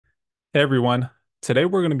Hey everyone, today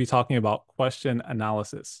we're going to be talking about question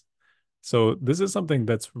analysis. So, this is something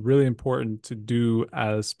that's really important to do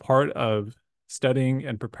as part of studying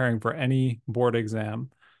and preparing for any board exam.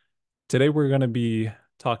 Today, we're going to be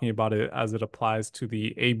talking about it as it applies to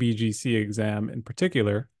the ABGC exam in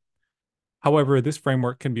particular. However, this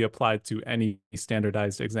framework can be applied to any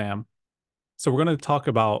standardized exam. So, we're going to talk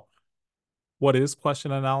about what is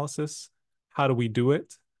question analysis, how do we do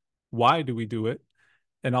it, why do we do it,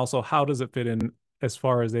 and also how does it fit in as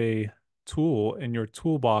far as a tool in your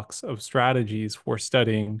toolbox of strategies for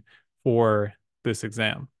studying for this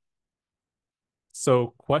exam.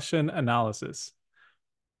 So, question analysis.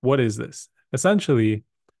 What is this? Essentially,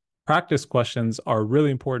 practice questions are a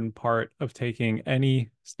really important part of taking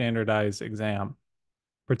any standardized exam,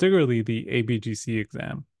 particularly the ABGC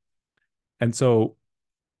exam. And so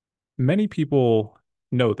many people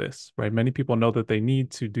know this, right? Many people know that they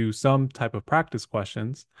need to do some type of practice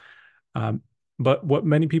questions. Um, but what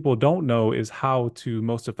many people don't know is how to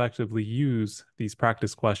most effectively use these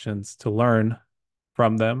practice questions to learn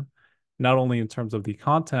from them, not only in terms of the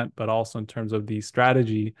content, but also in terms of the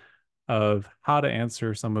strategy of how to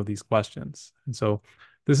answer some of these questions. And so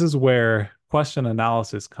this is where question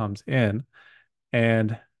analysis comes in.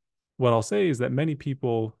 And what I'll say is that many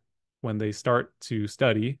people, when they start to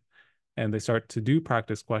study and they start to do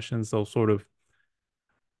practice questions, they'll sort of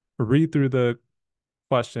read through the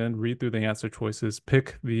question, read through the answer choices,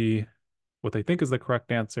 pick the what they think is the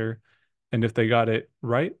correct answer, and if they got it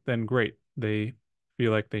right, then great. They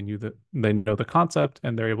feel like they know the concept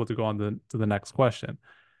and they're able to go on to the next question.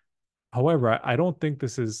 However, I don't think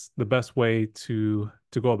this is the best way to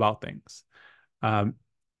go about things. Um,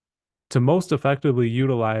 to most effectively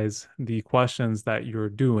utilize the questions that you're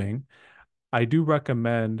doing, I do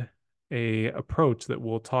recommend a approach that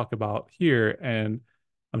we'll talk about here. And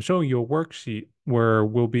I'm showing you a worksheet where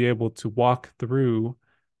we'll be able to walk through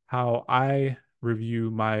how I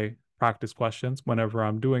review my practice questions whenever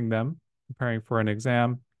I'm doing them, preparing for an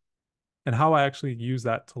exam, and how I actually use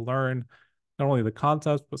that to learn not only the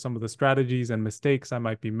concepts, but some of the strategies and mistakes I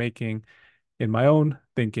might be making in my own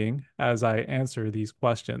thinking as I answer these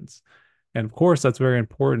questions. And of course, that's very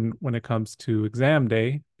important when it comes to exam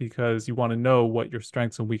day because you want to know what your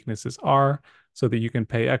strengths and weaknesses are so that you can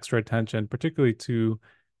pay extra attention, particularly to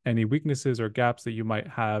any weaknesses or gaps that you might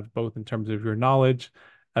have, both in terms of your knowledge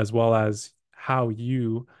as well as how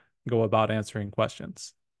you go about answering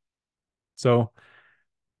questions. So,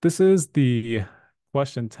 this is the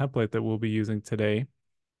question template that we'll be using today.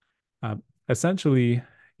 Essentially,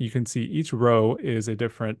 you can see each row is a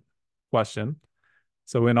different question.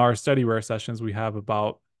 So in our StudyWare sessions, we have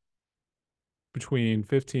about between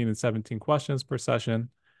 15 and 17 questions per session,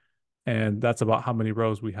 and that's about how many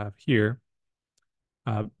rows we have here.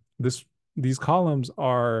 Uh, this these columns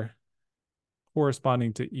are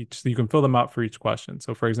corresponding to each, so you can fill them out for each question.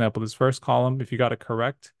 So for example, this first column, if you got it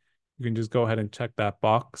correct, you can just go ahead and check that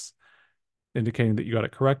box, indicating that you got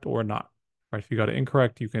it correct or not. Right? If you got it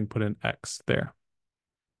incorrect, you can put an X there.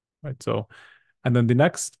 Right. So, and then the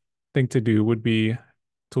next thing to do would be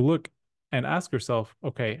to look and ask yourself,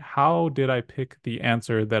 okay, how did I pick the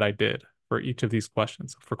answer that I did for each of these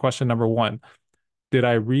questions? For question number one, did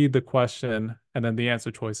I read the question and then the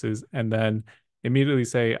answer choices and then immediately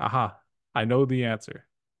say, aha, I know the answer,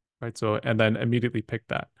 right? So, and then immediately pick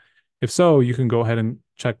that. If so, you can go ahead and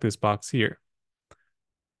check this box here.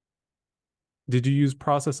 Did you use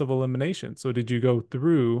process of elimination? So did you go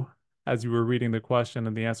through as you were reading the question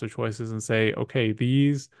and the answer choices and say, okay,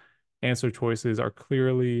 these answer choices are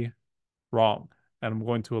clearly wrong, and I'm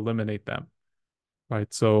going to eliminate them,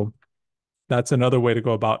 right? So that's another way to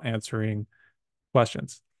go about answering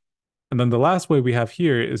questions. And then the last way we have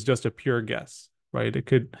here is just a pure guess, right? It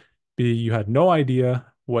could be you had no idea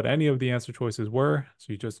what any of the answer choices were,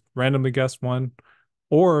 so you just randomly guessed one,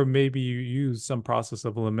 or maybe you used some process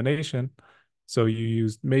of elimination. So you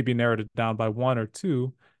used maybe narrowed it down by one or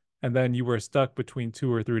two, and then you were stuck between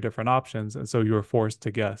two or three different options, and so you were forced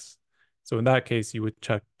to guess. So in that case, you would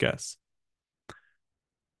check guess.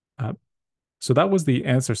 Uh, so that was the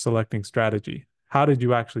answer selecting strategy. How did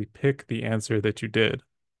you actually pick the answer that you did?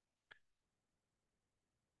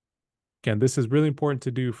 Again, this is really important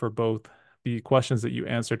to do for both the questions that you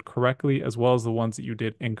answered correctly as well as the ones that you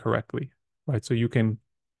did incorrectly, right? So you can,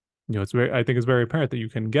 I think it's very apparent that you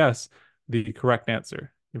can guess the correct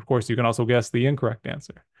answer. Of course, you can also guess the incorrect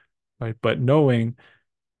answer, right? But knowing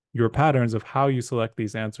your patterns of how you select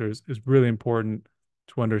these answers is really important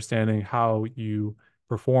to understanding how you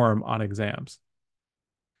perform on exams.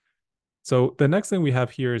 So the next thing we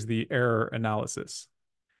have here is the error analysis.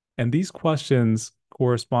 And these questions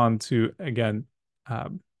correspond to, again,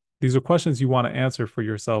 um, these are questions you want to answer for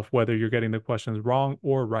yourself, whether you're getting the questions wrong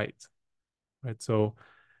or right, right? So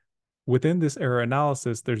within this error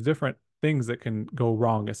analysis, there's different things that can go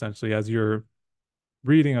wrong essentially as you're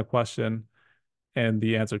reading a question and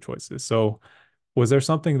the answer choices. So was there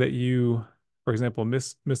something that you, for example,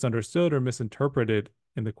 misunderstood or misinterpreted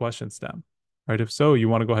in the question stem? Right? If so, you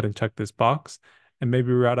want to go ahead and check this box and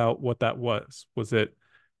maybe route out what that was. Was it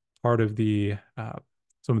part of the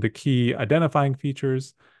some of the key identifying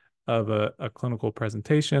features of a clinical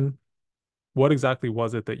presentation? What exactly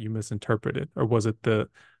was it that you misinterpreted, or was it the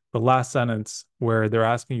last sentence where they're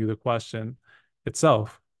asking you the question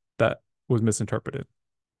itself that was misinterpreted?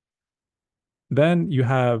 Then you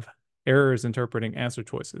have errors interpreting answer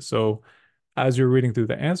choices. So as you're reading through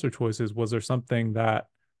the answer choices, was there something that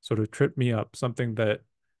sort of tripped me up, something that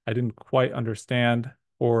I didn't quite understand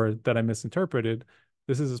or that I misinterpreted?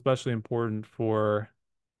 This is especially important for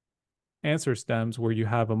answer stems where you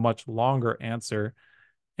have a much longer answer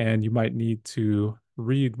and you might need to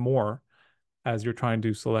read more as you're trying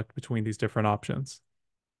to select between these different options.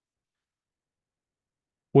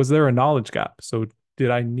 Was there a knowledge gap? So did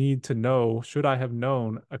I need to know, should I have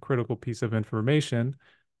known a critical piece of information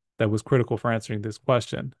that was critical for answering this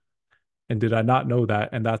question? And did I not know that?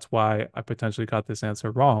 And that's why I potentially got this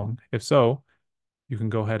answer wrong. If so, you can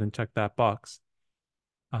go ahead and check that box.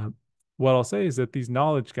 Um, what I'll say is that these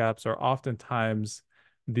knowledge gaps are oftentimes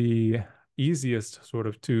the easiest sort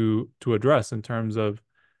of to address in terms of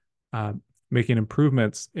making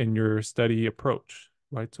improvements in your study approach,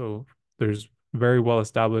 right? So there's very well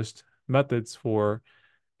established methods for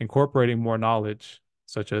incorporating more knowledge,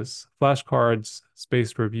 such as flashcards,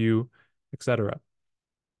 spaced review, etc.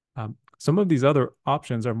 Some of these other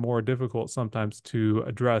options are more difficult sometimes to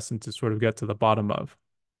address and to sort of get to the bottom of,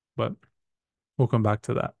 but we'll come back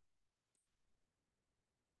to that.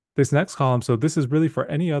 This next column, so this is really for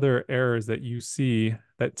any other errors that you see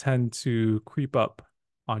that tend to creep up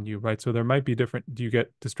on you, right? So there might be different, do you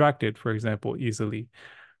get distracted, for example, easily?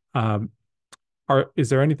 Um, is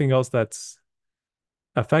there anything else that's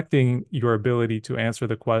affecting your ability to answer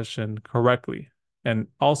the question correctly and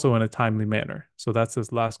also in a timely manner? So that's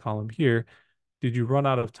this last column here. Did you run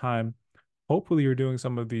out of time? Hopefully you're doing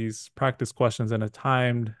some of these practice questions in a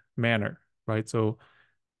timed manner, right? So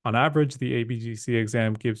on average, the ABGC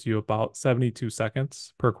exam gives you about 72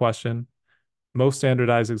 seconds per question. Most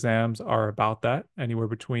standardized exams are about that, anywhere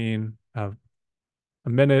between a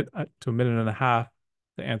minute to a minute and a half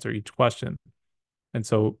to answer each question. And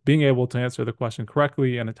so being able to answer the question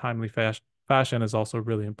correctly in a timely fashion is also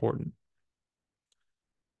really important.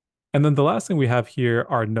 And then the last thing we have here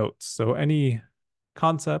are notes. So any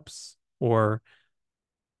concepts or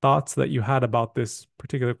thoughts that you had about this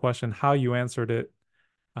particular question, how you answered it,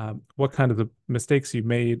 what kind of the mistakes you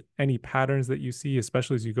made, any patterns that you see,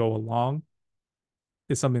 especially as you go along,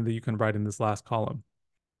 is something that you can write in this last column.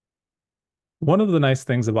 One of the nice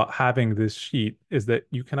things about having this sheet is that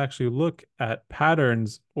you can actually look at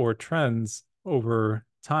patterns or trends over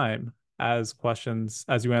time as questions,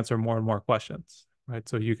 as you answer more and more questions, right?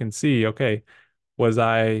 So you can see, okay, was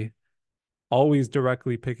I always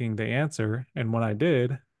directly picking the answer? And when I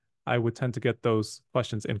did, I would tend to get those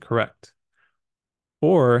questions incorrect.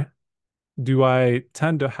 Or do I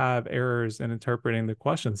tend to have errors in interpreting the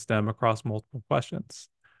question stem across multiple questions?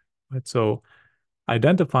 Right? So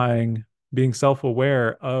identifying, being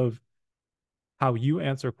self-aware of how you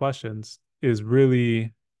answer questions is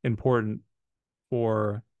really important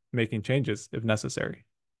for making changes if necessary.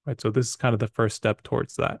 Right? So this is kind of the first step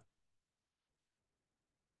towards that.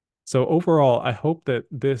 So overall, I hope that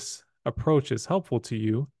this approach is helpful to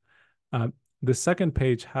you. Uh, the second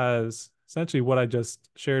page has essentially what I just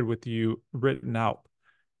shared with you written out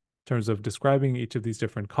in terms of describing each of these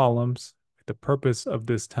different columns, the purpose of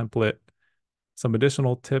this template, some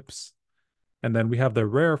additional tips, and then we have the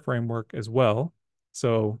RARE framework as well.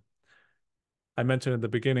 So I mentioned at the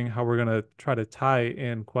beginning how we're going to try to tie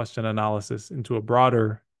in question analysis into a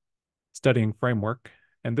broader studying framework.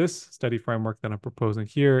 And this study framework that I'm proposing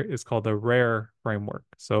here is called the RARE framework.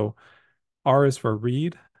 So R is for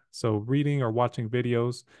read. So reading or watching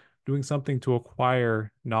videos, doing something to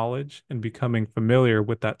acquire knowledge and becoming familiar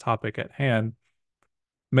with that topic at hand.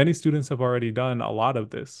 Many students have already done a lot of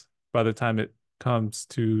this by the time it comes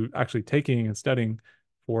to actually taking and studying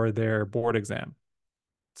for their board exam.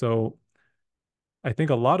 So I think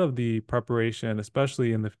a lot of the preparation,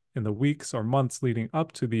 especially in the weeks or months leading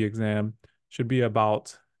up to the exam, should be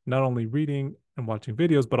about not only reading and watching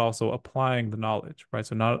videos, but also applying the knowledge, right?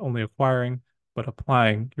 So not only acquiring, but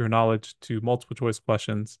applying your knowledge to multiple choice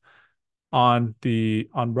questions on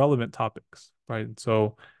relevant topics, right?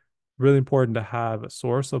 So really important to have a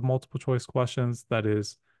source of multiple choice questions that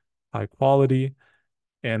is high quality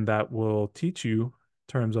and that will teach you in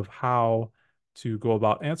terms of how to go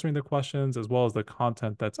about answering the questions as well as the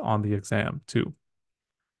content that's on the exam too.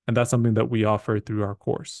 And that's something that we offer through our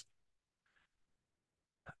course.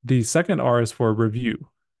 The second R is for review.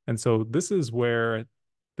 And so this is where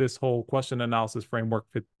this whole question analysis framework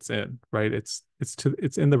fits in, right? It's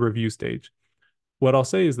in the review stage. What I'll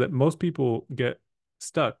say is that most people get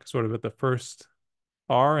stuck sort of at the first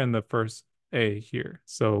R and the first A here.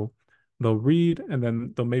 So they'll read and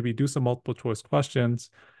then they'll maybe do some multiple choice questions,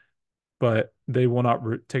 but they will not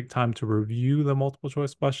take time to review the multiple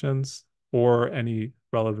choice questions or any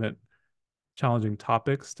relevant challenging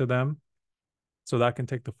topics to them. So that can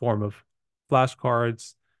take the form of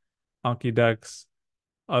flashcards, Anki decks,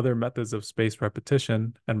 other methods of spaced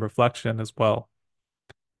repetition and reflection as well.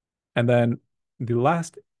 And then the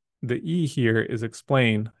last, the E here is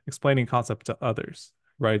explaining concept to others,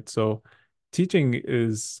 right? So teaching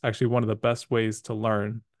is actually one of the best ways to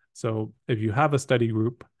learn. So if you have a study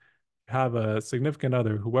group, have a significant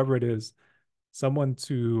other, whoever it is, someone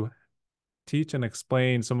to teach and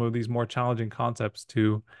explain some of these more challenging concepts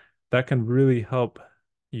to, that can really help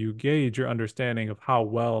you gauge your understanding of how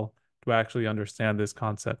well do I actually understand this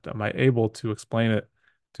concept? Am I able to explain it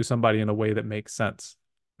to somebody in a way that makes sense?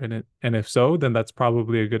 And if so, then that's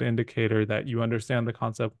probably a good indicator that you understand the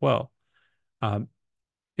concept well. Um,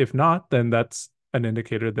 if not, then that's an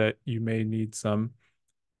indicator that you may need some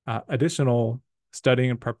additional studying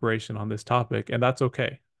and preparation on this topic, and that's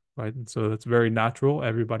okay, right? And so that's very natural.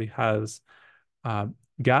 Everybody has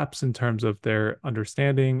gaps in terms of their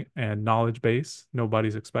understanding and knowledge base.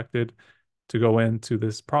 Nobody's expected to go into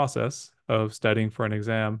this process of studying for an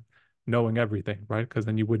exam knowing everything, right? Because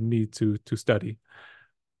then you wouldn't need to study.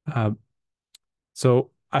 Um, so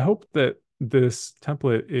I hope that this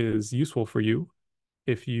template is useful for you.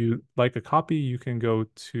 If you like a copy, you can go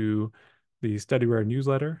to the StudyWare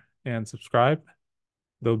newsletter and subscribe.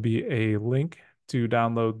 There'll be a link to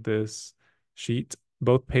download this sheet,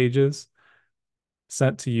 both pages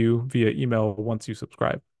sent to you via email once you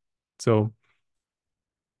subscribe. So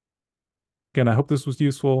again, I hope this was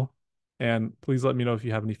useful and please let me know if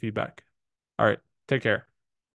you have any feedback. All right, take care.